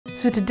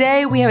So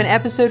today we have an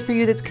episode for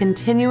you that's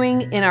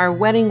continuing in our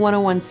Wedding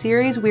 101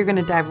 series. We're going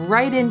to dive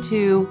right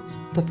into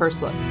the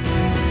first look. I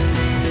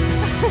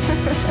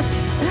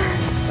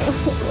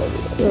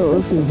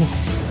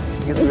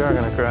guess we are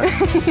going to cry.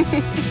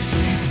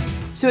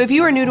 So if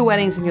you are new to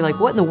weddings and you're like,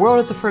 what in the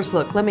world is a first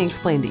look? Let me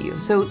explain to you.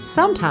 So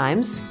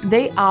sometimes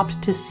they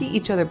opt to see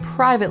each other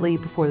privately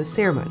before the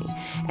ceremony.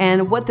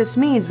 And what this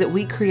means is that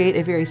we create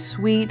a very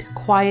sweet,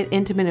 quiet,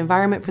 intimate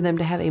environment for them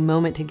to have a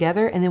moment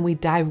together, and then we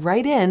dive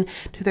right in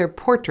to their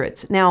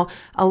portraits. Now,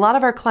 a lot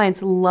of our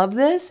clients love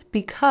this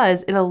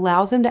because it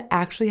allows them to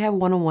actually have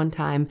one-on-one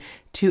time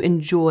to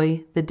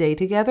enjoy the day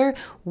together.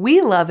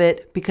 We love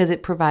it because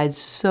it provides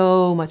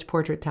so much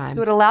portrait time.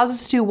 So it allows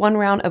us to do one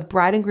round of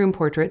bride and groom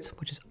portraits,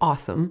 which is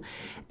awesome.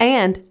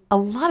 And a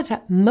lot of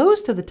time,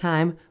 most of the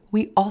time,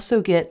 we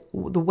also get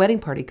the wedding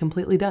party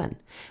completely done.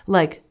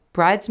 Like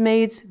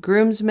bridesmaids,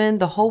 groomsmen,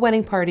 the whole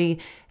wedding party,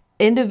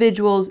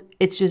 individuals,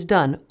 it's just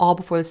done all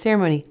before the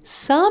ceremony.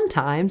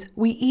 Sometimes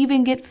we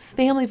even get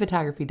family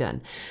photography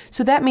done.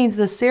 So that means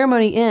the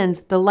ceremony ends,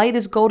 the light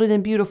is golden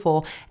and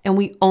beautiful, and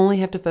we only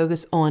have to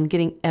focus on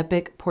getting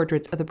epic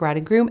portraits of the bride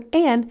and groom,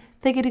 and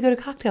they get to go to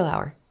cocktail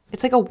hour.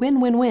 It's like a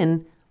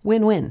win-win-win,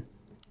 win-win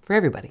for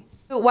everybody.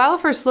 So while a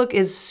first look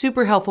is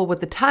super helpful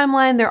with the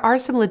timeline, there are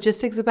some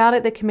logistics about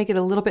it that can make it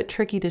a little bit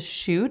tricky to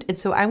shoot. And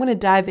so I'm going to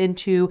dive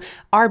into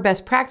our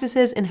best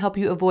practices and help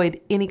you avoid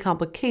any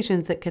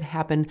complications that could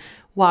happen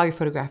while you're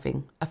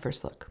photographing a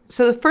first look.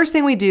 So the first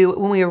thing we do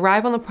when we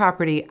arrive on the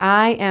property,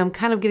 I am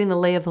kind of getting the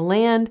lay of the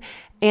land.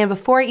 And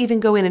before I even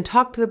go in and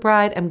talk to the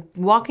bride, I'm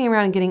walking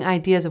around and getting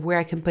ideas of where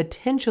I can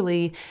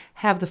potentially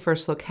have the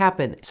first look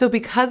happen. So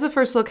because the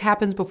first look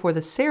happens before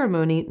the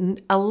ceremony,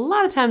 a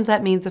lot of times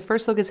that means the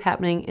first look is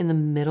happening in the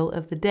middle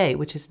of the day,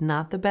 which is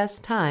not the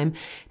best time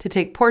to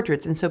take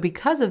portraits. And so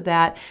because of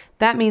that,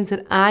 that means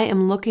that I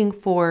am looking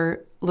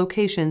for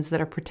locations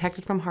that are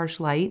protected from harsh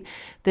light,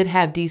 that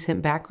have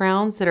decent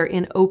backgrounds, that are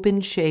in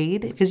open shade,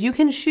 because you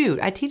can shoot.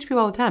 I teach people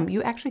all the time,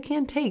 you actually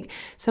can take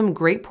some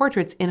great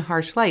portraits in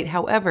harsh light.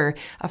 However,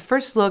 a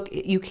first look,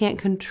 you can't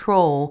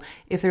control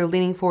if they're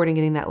leaning forward and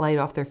getting that light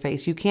off their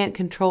face. You can't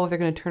control if they're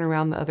going to turn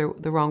around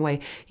the wrong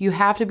way. You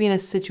have to be in a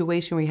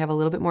situation where you have a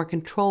little bit more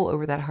control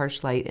over that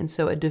harsh light. And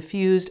so a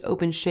diffused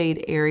open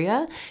shade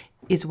area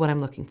is what I'm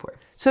looking for.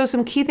 So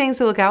some key things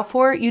to look out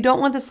for. You don't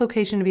want this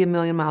location to be a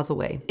million miles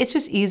away. It's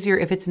just easier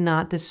if it's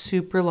not this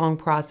super long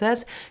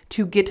process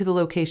to get to the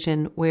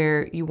location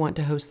where you want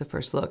to host the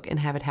first look and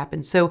have it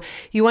happen. So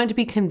you want it to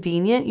be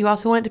convenient. You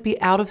also want it to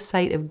be out of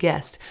sight of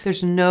guests.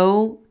 There's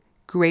no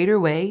greater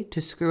way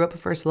to screw up a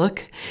first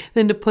look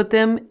than to put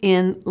them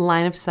in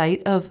line of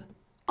sight of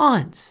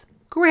aunts,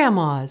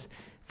 grandmas,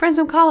 friends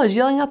from college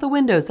yelling out the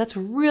windows. That's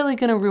really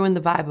going to ruin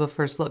the vibe of a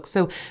first look.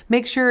 So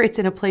make sure it's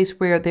in a place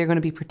where they're going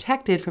to be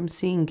protected from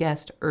seeing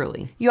guests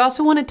early. You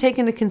also want to take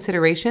into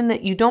consideration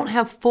that you don't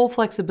have full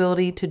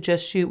flexibility to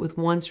just shoot with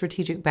one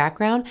strategic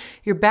background.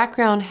 Your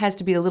background has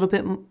to be a little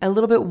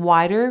bit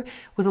wider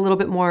with a little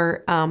bit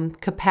more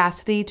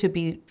capacity to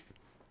be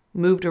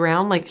moved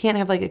around. Like you can't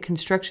have like a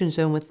construction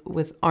zone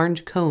with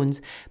orange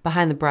cones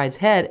behind the bride's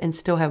head and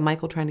still have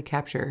Michael trying to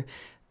capture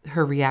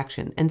her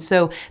reaction. And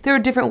so there are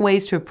different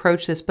ways to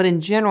approach this, but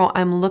in general,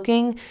 I'm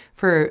looking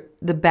for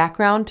the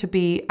background to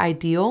be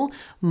ideal,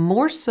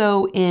 more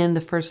so in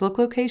the first look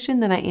location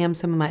than I am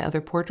some of my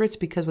other portraits,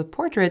 because with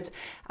portraits,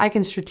 I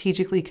can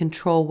strategically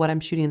control what I'm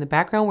shooting in the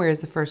background, whereas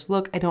the first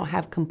look, I don't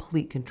have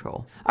complete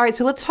control. All right,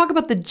 so let's talk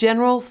about the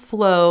general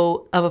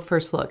flow of a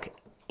first look.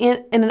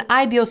 In an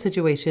ideal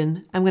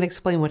situation, I'm going to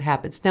explain what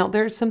happens. Now,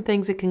 there are some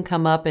things that can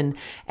come up and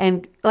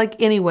like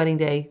any wedding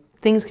day,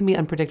 things can be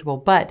unpredictable,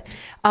 but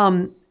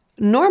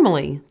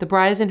normally, the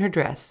bride is in her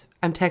dress.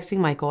 I'm texting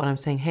Michael and I'm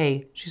saying,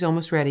 hey, she's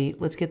almost ready.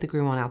 Let's get the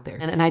groom on out there.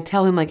 And I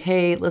tell him like,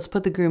 hey, let's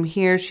put the groom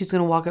here. She's going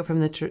to walk up from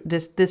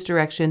this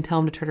direction, tell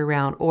him to turn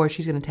around, or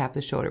she's going to tap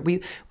the shoulder.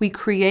 We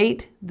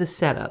create the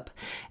setup.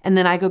 And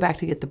then I go back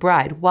to get the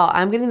bride. While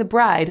I'm getting the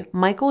bride,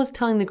 Michael is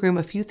telling the groom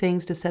a few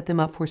things to set them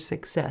up for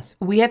success.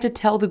 We have to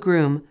tell the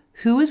groom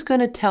who is going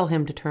to tell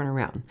him to turn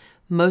around.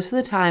 Most of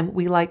the time,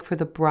 we like for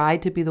the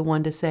bride to be the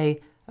one to say,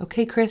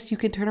 okay, Chris, you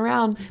can turn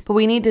around. But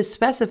we need to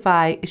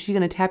specify, is she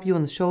going to tap you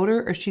on the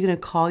shoulder or is she going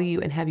to call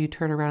you and have you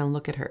turn around and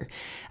look at her?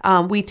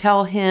 We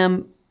tell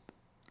him,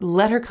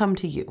 let her come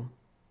to you.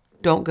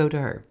 Don't go to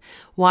her.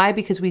 Why?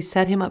 Because we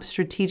set him up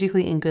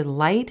strategically in good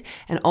light,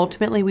 and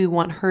ultimately we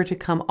want her to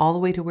come all the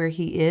way to where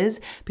he is,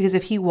 because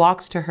if he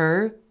walks to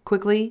her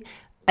quickly,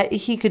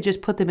 he could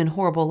just put them in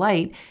horrible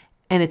light,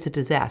 and it's a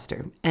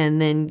disaster. And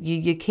then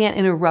you can't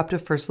interrupt a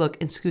first look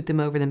and scoot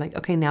them over and then like,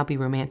 okay, now be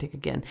romantic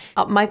again.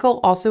 Michael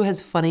also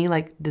has funny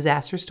like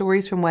disaster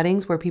stories from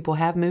weddings where people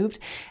have moved,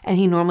 and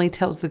he normally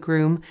tells the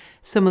groom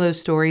some of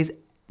those stories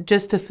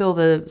just to fill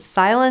the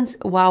silence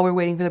while we're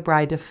waiting for the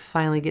bride to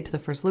finally get to the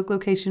first look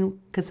location,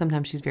 because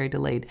sometimes she's very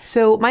delayed.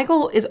 So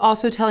Michael is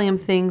also telling him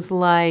things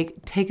like,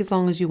 take as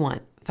long as you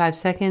want, 5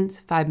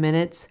 seconds, 5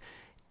 minutes.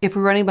 If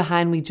we're running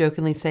behind, we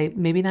jokingly say,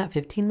 maybe not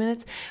 15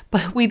 minutes,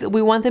 but we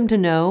want them to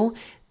know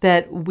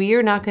that we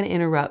are not going to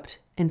interrupt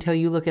until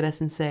you look at us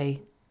and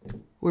say,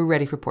 we're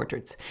ready for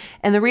portraits.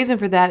 And the reason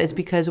for that is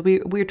because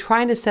we're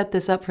trying to set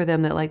this up for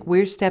them that like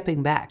we're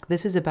stepping back.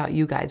 This is about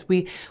you guys.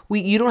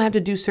 You don't have to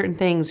do certain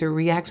things or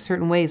react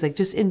certain ways. Like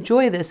just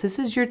enjoy this. This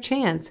is your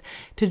chance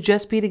to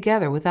just be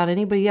together without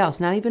anybody else,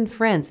 not even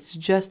friends. It's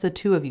just the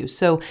two of you.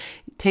 So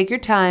take your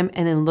time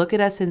and then look at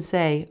us and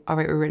say, all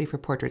right, we're ready for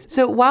portraits.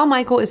 So while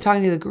Michael is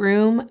talking to the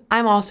groom,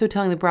 I'm also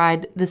telling the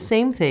bride the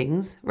same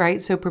things,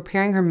 right? So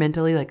preparing her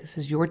mentally, like this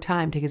is your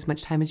time, take as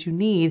much time as you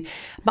need,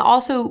 but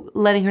also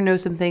letting her know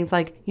some things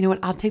like, you know what,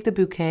 I'll take the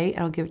bouquet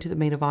and I'll give it to the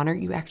maid of honor.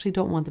 You actually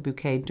don't want the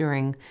bouquet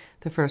during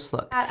the first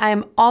look.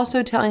 I'm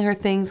also telling her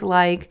things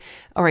like,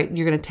 all right,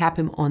 you're going to tap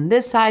him on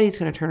this side. He's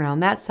going to turn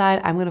around that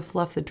side. I'm going to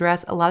fluff the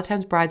dress. A lot of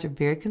times brides are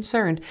very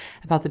concerned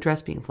about the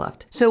dress being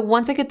fluffed. So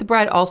once I get the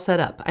bride all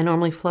set up, I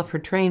normally fluff her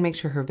train, make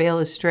sure her veil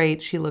is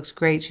straight. She looks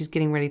great. She's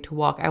getting ready to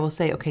walk. I will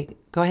say, okay,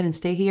 go ahead and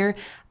stay here.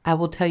 I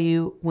will tell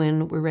you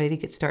when we're ready to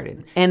get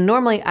started. And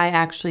normally I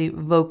actually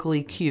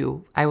vocally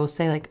cue. I will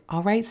say like,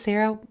 all right,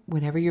 Sarah,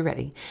 whenever you're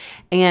ready.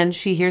 And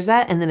she hears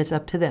that and then it's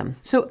up to them.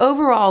 So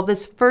overall,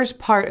 this first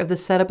part of the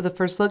setup of the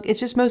first look,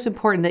 it's just most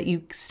important that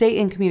you stay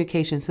in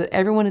communication so that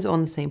everyone is on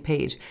the same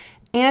page.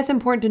 And it's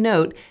important to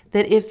note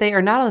that if they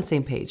are not on the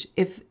same page,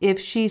 if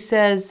she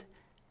says,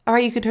 all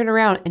right, you can turn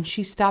around and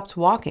she stops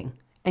walking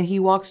and he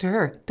walks to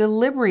her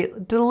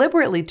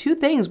deliberately, two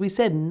things we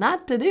said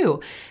not to do.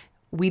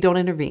 We don't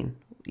intervene.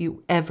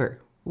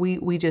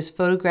 We just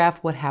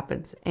photograph what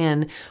happens.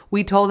 And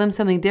we told them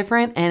something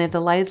different. And if the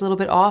light is a little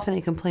bit off and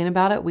they complain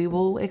about it, we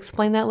will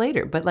explain that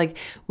later. But like,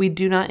 we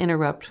do not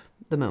interrupt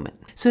the moment.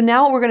 So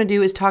now what we're going to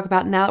do is talk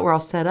about, now that we're all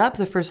set up,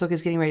 the first look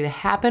is getting ready to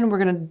happen. We're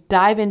going to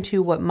dive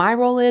into what my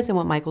role is and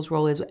what Michael's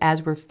role is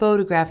as we're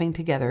photographing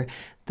together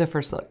the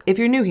first look. If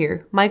you're new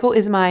here, Michael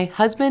is my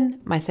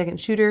husband, my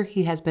second shooter.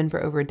 He has been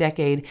for over a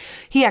decade.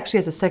 He actually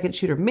has a second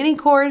shooter mini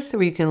course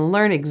where you can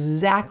learn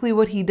exactly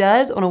what he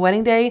does on a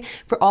wedding day.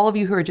 For all of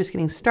you who are just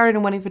getting started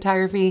in wedding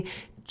photography,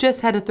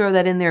 just had to throw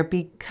that in there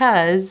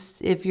because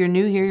if you're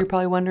new here, you're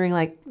probably wondering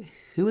like,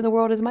 who in the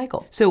world is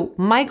Michael? So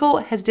Michael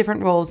has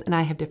different roles and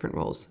I have different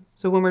roles.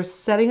 So when we're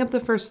setting up the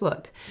first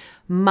look,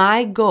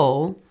 my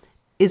goal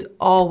is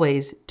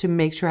always to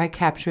make sure I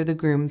capture the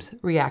groom's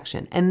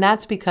reaction. And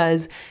that's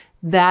because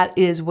that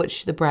is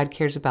what the bride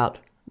cares about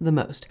the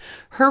most.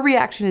 Her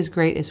reaction is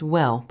great as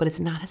well, but it's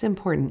not as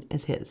important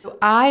as his. So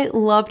I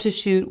love to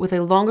shoot with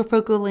a longer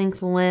focal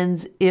length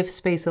lens if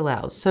space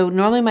allows. So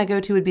normally my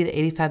go-to would be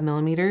the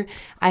 85mm.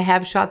 I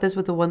have shot this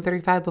with the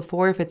 135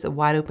 before if it's a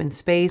wide open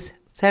space.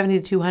 70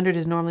 to 200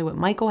 is normally what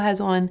Michael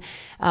has on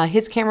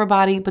his camera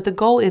body, but the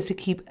goal is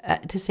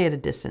to stay at a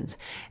distance.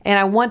 And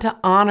I want to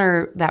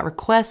honor that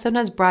request.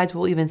 Sometimes brides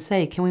will even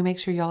say, can we make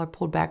sure y'all are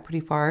pulled back pretty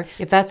far?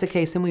 If that's the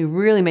case, then we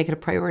really make it a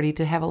priority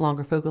to have a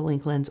longer focal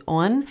length lens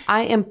on.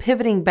 I am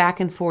pivoting back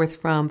and forth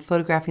from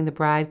photographing the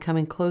bride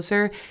coming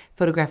closer,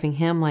 photographing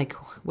him like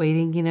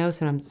waiting, you know,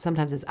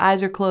 sometimes his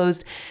eyes are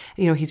closed,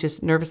 you know, he's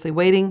just nervously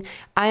waiting.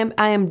 I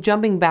am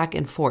jumping back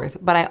and forth,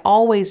 but I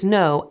always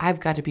know I've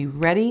got to be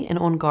ready and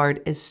on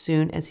guard as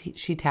soon as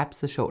she taps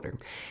the shoulder.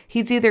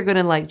 He's either going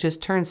to like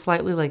just turn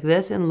slightly like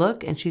this and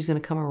look, and she's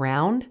going to come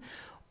around,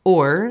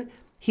 or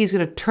he's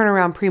going to turn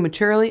around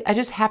prematurely. I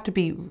just have to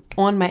be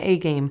on my A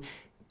game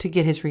to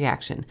get his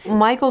reaction.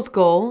 Michael's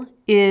goal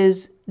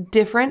is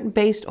different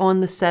based on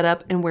the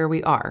setup and where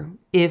we are.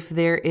 If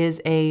there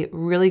is a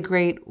really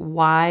great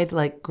wide,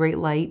 like great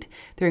light,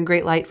 they're in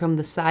great light from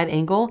the side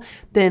angle,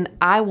 then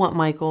I want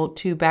Michael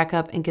to back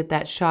up and get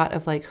that shot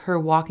of like her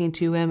walking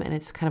to him, and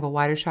it's kind of a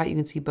wider shot. You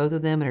can see both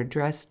of them and her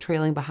dress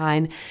trailing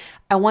behind.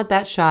 I want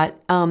that shot,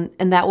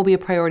 and that will be a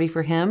priority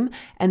for him.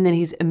 And then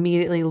he's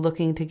immediately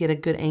looking to get a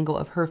good angle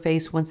of her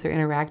face once they're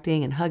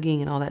interacting and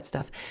hugging and all that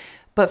stuff.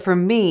 But for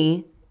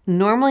me,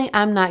 normally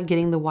I'm not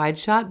getting the wide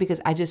shot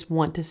because I just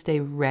want to stay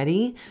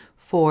ready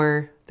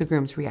for the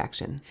groom's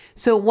reaction.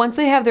 So once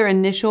they have their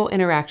initial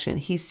interaction,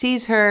 he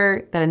sees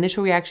her, that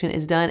initial reaction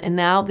is done, and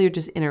now they're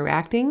just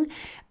interacting.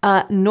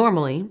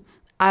 Normally,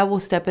 I will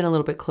step in a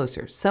little bit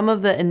closer. Some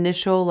of the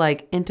initial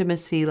like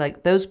intimacy,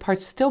 like those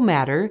parts still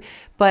matter,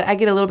 but I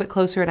get a little bit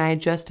closer and I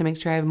adjust to make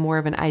sure I have more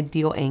of an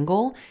ideal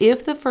angle.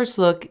 If the first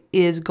look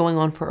is going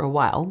on for a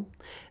while,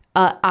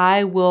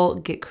 I will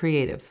get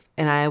creative.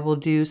 And I will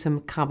do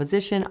some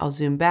composition. I'll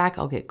zoom back,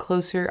 I'll get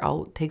closer,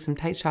 I'll take some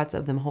tight shots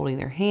of them holding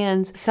their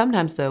hands.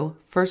 Sometimes though,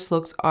 first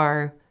looks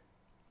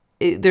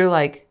they're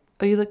like,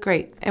 oh, you look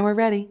great and we're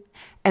ready.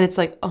 And it's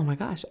like, oh my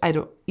gosh,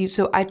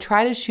 so I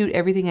try to shoot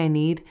everything I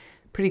need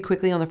pretty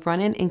quickly on the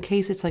front end in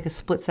case it's like a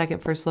split second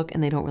first look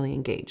and they don't really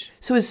engage.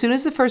 So as soon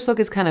as the first look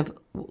is kind of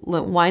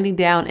winding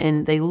down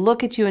and they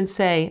look at you and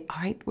say,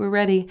 all right, we're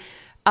ready.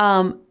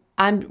 I'm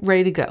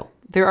ready to go.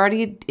 They're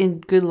already in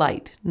good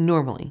light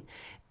normally.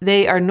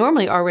 They are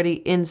normally already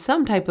in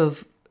some type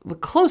of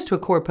close to a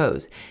core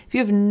pose. If you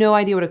have no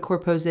idea what a core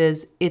pose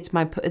is, it's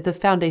the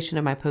foundation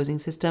of my posing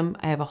system.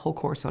 I have a whole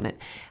course on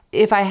it.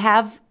 If I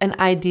have an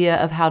idea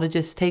of how to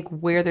just take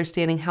where they're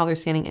standing, how they're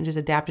standing, and just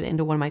adapt it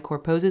into one of my core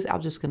poses,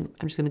 I'm just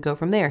gonna go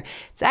from there.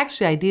 It's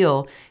actually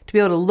ideal to be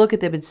able to look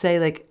at them and say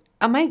like,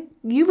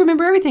 you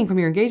remember everything from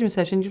your engagement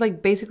session. You're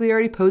like basically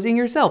already posing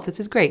yourself. This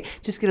is great.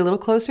 Just get a little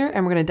closer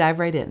and we're gonna dive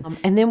right in.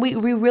 And then we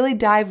really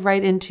dive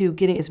right into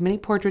getting as many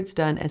portraits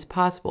done as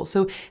possible.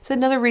 So it's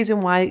another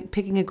reason why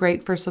picking a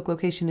great first look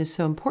location is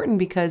so important,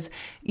 because,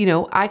 you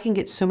know, I can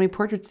get so many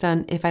portraits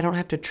done if I don't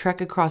have to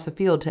trek across a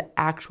field to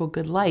actual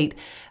good light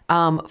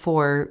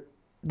for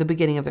the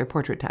beginning of their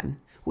portrait time.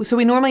 So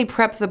we normally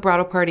prep the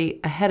bridal party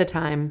ahead of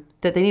time,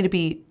 that they need to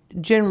be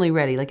generally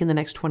ready, like in the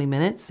next 20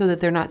 minutes, so that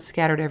they're not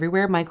scattered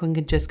everywhere. Michael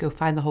can just go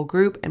find the whole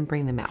group and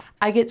bring them out.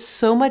 I get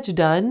so much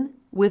done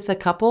with a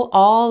couple,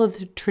 all of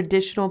the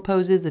traditional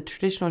poses, the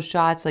traditional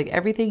shots, like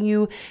everything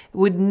you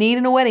would need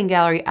in a wedding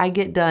gallery, I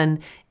get done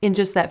in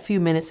just that few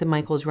minutes that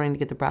Michael is running to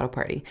get the bridal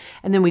party.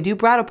 And then we do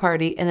bridal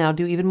party, and then I'll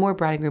do even more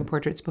bride and groom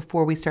portraits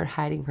before we start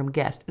hiding from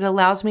guests. It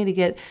allows me to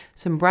get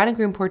some bride and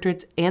groom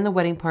portraits and the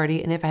wedding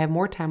party, and if I have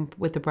more time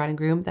with the bride and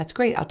groom, that's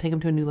great. I'll take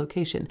them to a new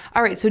location.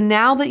 All right, so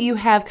now that you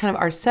have kind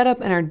of our setup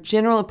and our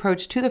general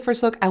approach to the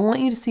first look, I want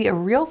you to see a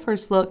real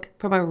first look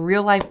from a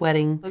real life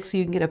wedding look, so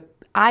you can get an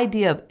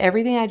idea of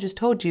everything I just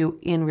told you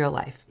in real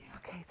life.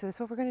 Okay, so this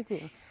is what we're gonna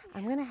do.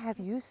 I'm gonna have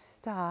you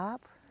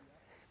stop.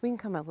 We can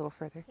come a little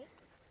further.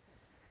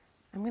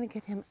 I'm gonna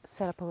get him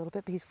set up a little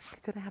bit, but he's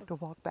gonna have to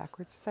walk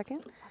backwards a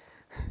second.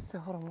 So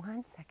hold on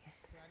 1 second.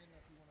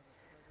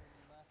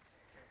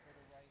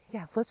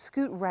 Yeah, let's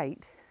scoot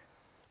right,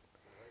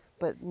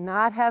 but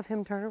not have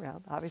him turn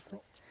around, obviously.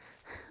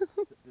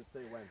 Just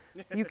say when.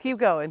 You keep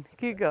going,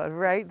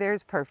 right?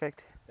 There's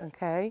perfect,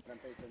 okay?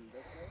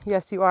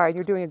 Yes, you are.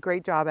 You're doing a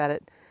great job at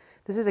it.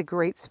 This is a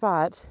great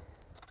spot.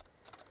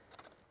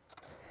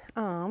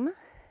 So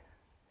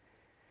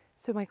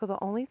Michael, the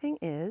only thing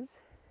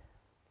is,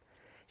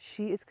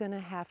 she is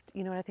gonna have to,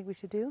 you know what I think we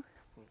should do?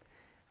 I'm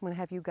gonna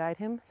have you guide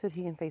him so that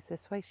he can face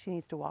this way. She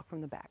needs to walk from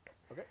the back.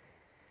 Okay.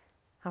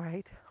 All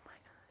right. Oh my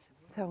gosh.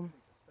 So,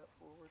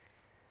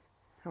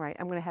 all right,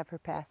 I'm gonna have her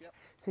pass. Yep.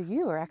 So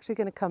you are actually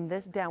gonna come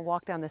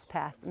walk down this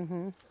path.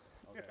 Mm-hmm.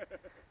 Okay.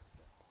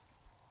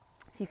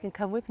 So you can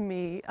come with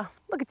me. Oh,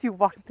 look at you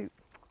walking through.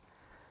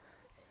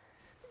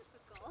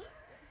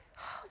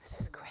 Oh, this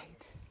is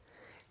great.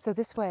 So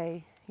this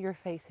way, your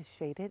face is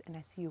shaded, and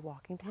I see you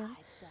walking to him.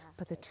 Gotcha.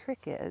 But the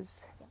trick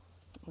is,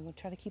 I'm gonna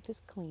try to keep this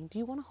clean. Do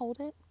you want to hold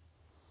it?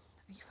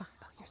 Are you fine?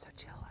 Oh, you're so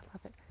chill. I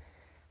love it.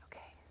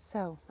 Okay,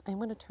 so I'm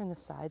gonna turn the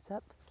sides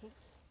up,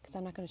 because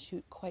I'm not gonna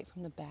shoot quite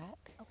from the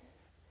back.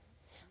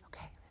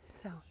 Okay,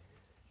 so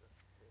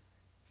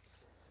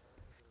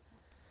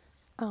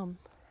I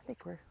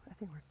think we're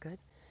good.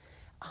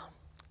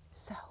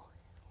 So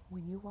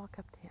when you walk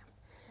up to him,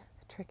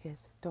 the trick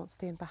is, don't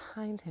stand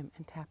behind him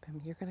and tap him.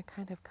 You're gonna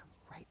kind of come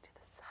right to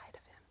the side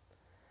of him.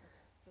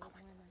 Oh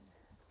my God.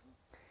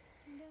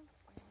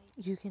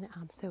 You can,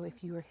 so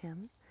if you were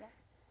him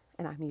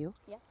and I'm you,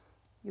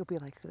 you'll be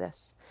like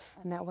this.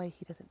 And that way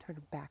he doesn't turn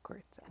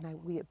backwards,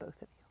 and we at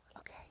both of you.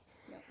 Okay.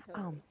 You look,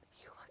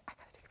 I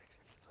gotta take a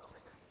picture of you.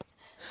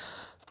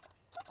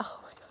 Oh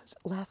my gosh.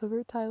 Laugh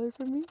over Tyler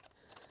for me.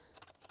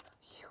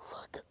 You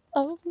look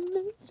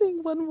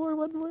amazing. One more.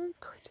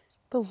 Gorgeous.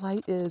 The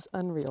light is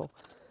unreal.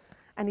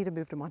 I need to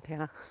move to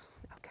Montana.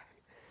 Okay.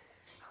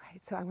 All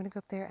right, so I'm gonna go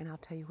up there and I'll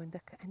tell you when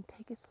to, and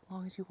take as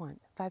long as you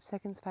want. 5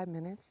 seconds, 5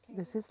 minutes.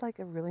 This is like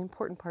a really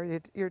important part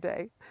of your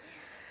day.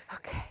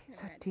 Okay,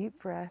 so deep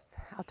breath.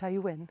 I'll tell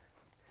you when.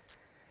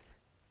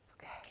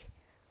 Okay.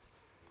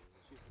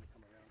 She's gonna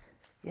come around.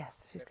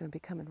 Yes, she's gonna be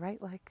coming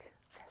right like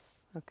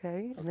this.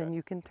 Okay, and then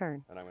you can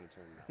turn. And I'm gonna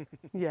turn now.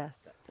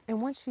 Yes.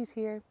 And once she's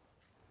here,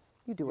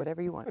 you do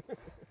whatever you want.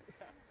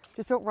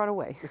 Just don't run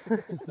away.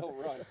 Just don't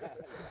run.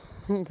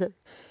 Okay.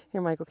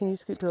 Here, Michael, can you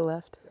scoot to the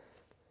left?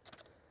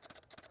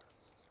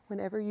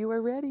 Whenever you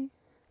are ready.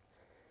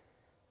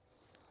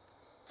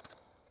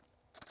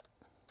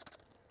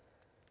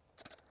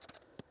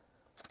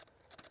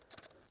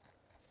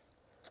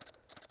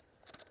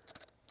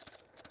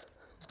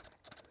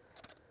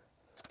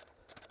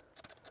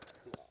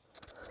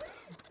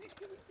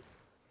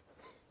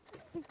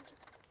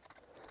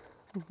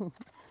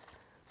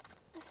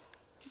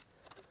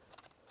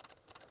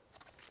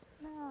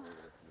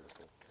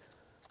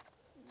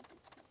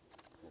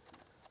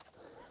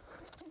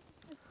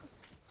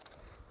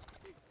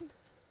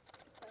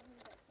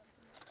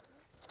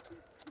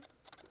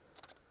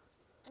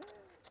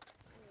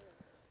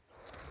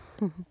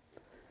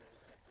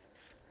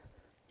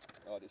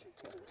 Oh, did you?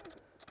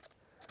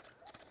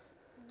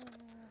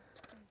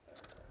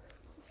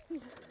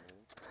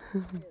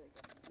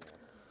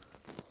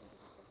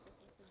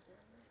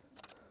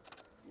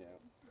 Yeah.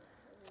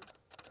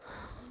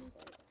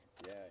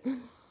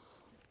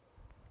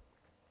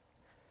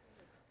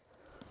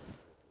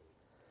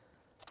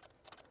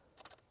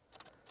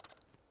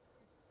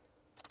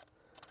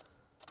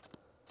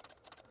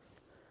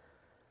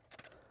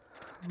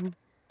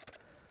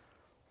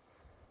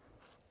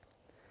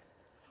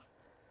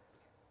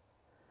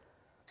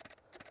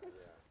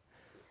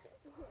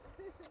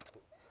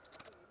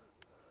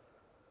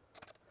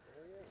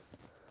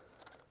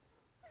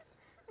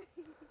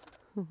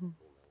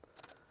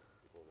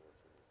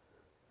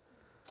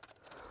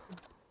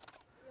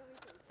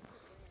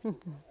 You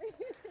don't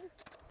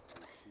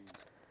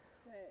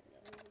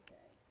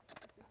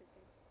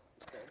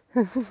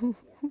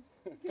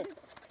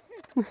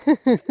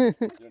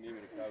need me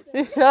to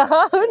couch.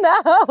 Oh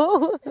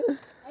no!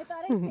 I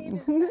thought I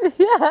saved his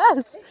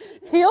Yes,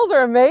 heels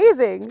are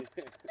amazing.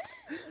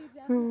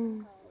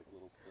 Like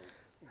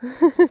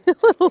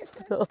little stilts. Little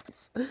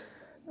stilts.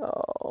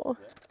 Oh,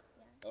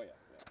 Oh yeah.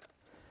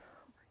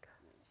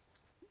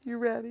 you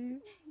ready?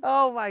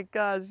 Oh my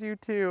gosh, you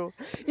too.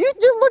 You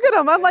just look at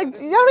him. I'm like,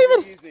 you don't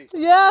even. Easy.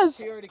 Yes.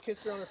 She already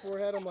kissed her on her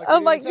forehead.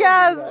 I'm like,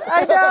 Yes,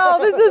 I know.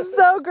 This is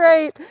so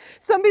great.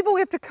 Some people we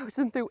have to coach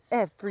them through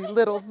every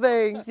little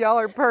thing. Y'all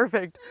are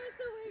perfect. I was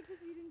so worried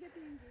because you didn't get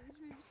the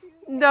engagement shoot.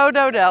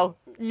 No.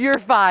 You're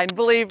fine.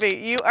 Believe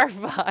me, you are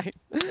fine.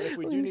 And if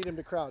we do need him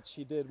to crouch,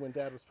 he did when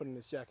Dad was putting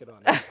his jacket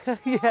on.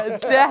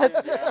 Yes, Dad.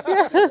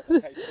 Yeah.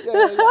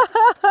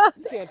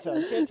 You can't tell.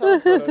 You can't tell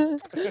in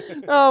photos.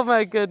 Oh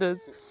my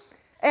goodness.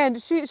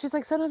 And she's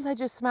like, sometimes I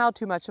just smile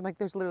too much. I'm like,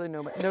 there's literally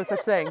no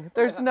such thing.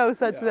 There's no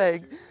such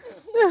thing.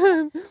 Not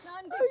in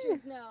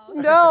pictures, no.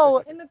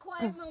 No. In the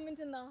quiet moment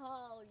in the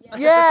hall, yeah.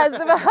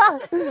 Yes.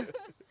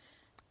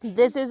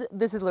 This is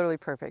literally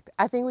perfect.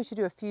 I think we should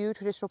do a few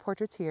traditional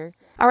portraits here.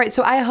 All right,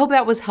 so I hope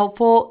that was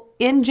helpful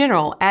in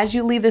general. As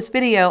you leave this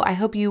video, I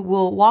hope you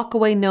will walk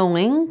away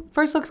knowing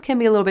first looks can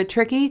be a little bit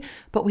tricky,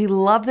 but we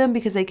love them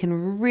because they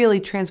can really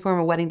transform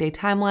a wedding day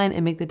timeline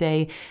and make the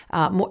day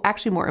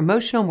more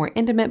emotional, more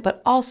intimate,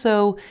 but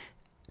also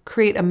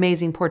create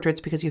amazing portraits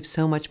because you have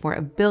so much more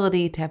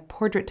ability to have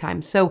portrait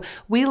time. So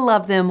we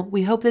love them.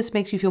 We hope this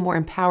makes you feel more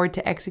empowered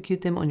to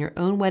execute them on your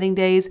own wedding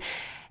days.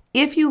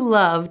 If you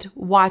loved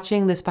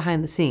watching this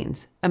behind the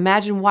scenes,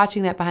 imagine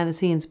watching that behind the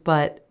scenes,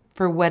 but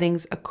for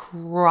weddings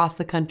across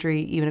the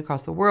country, even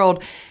across the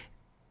world,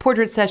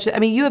 portrait session. I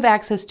mean, you have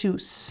access to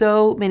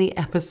so many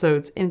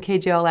episodes in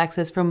KJ All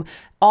Access from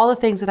all the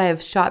things that I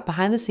have shot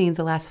behind the scenes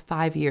the last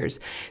 5 years.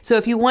 So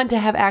if you want to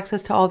have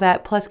access to all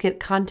that, plus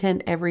get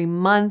content every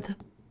month,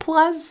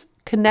 plus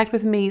connect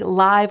with me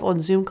live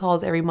on Zoom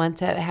calls every month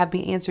to have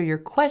me answer your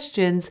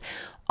questions,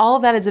 all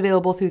of that is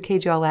available through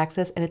KJ All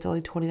Access, and it's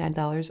only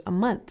 $29 a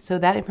month. So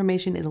that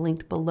information is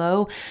linked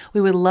below. We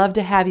would love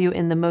to have you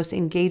in the most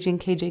engaging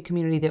KJ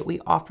community that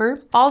we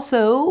offer.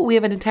 Also, we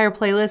have an entire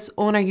playlist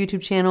on our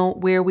YouTube channel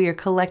where we are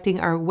collecting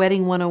our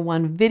Wedding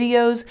 101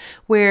 videos,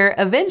 where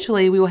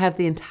eventually we will have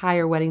the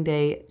entire wedding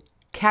day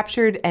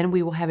captured, and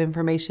we will have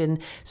information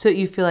so that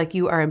you feel like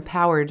you are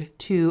empowered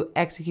to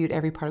execute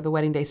every part of the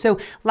wedding day. So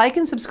like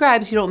and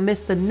subscribe so you don't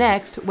miss the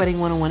next Wedding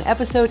 101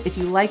 episode. If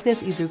you like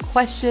this, either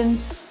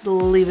questions,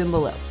 leave them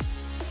below.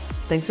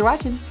 Thanks for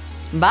watching.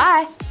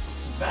 Bye.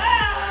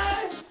 Bye.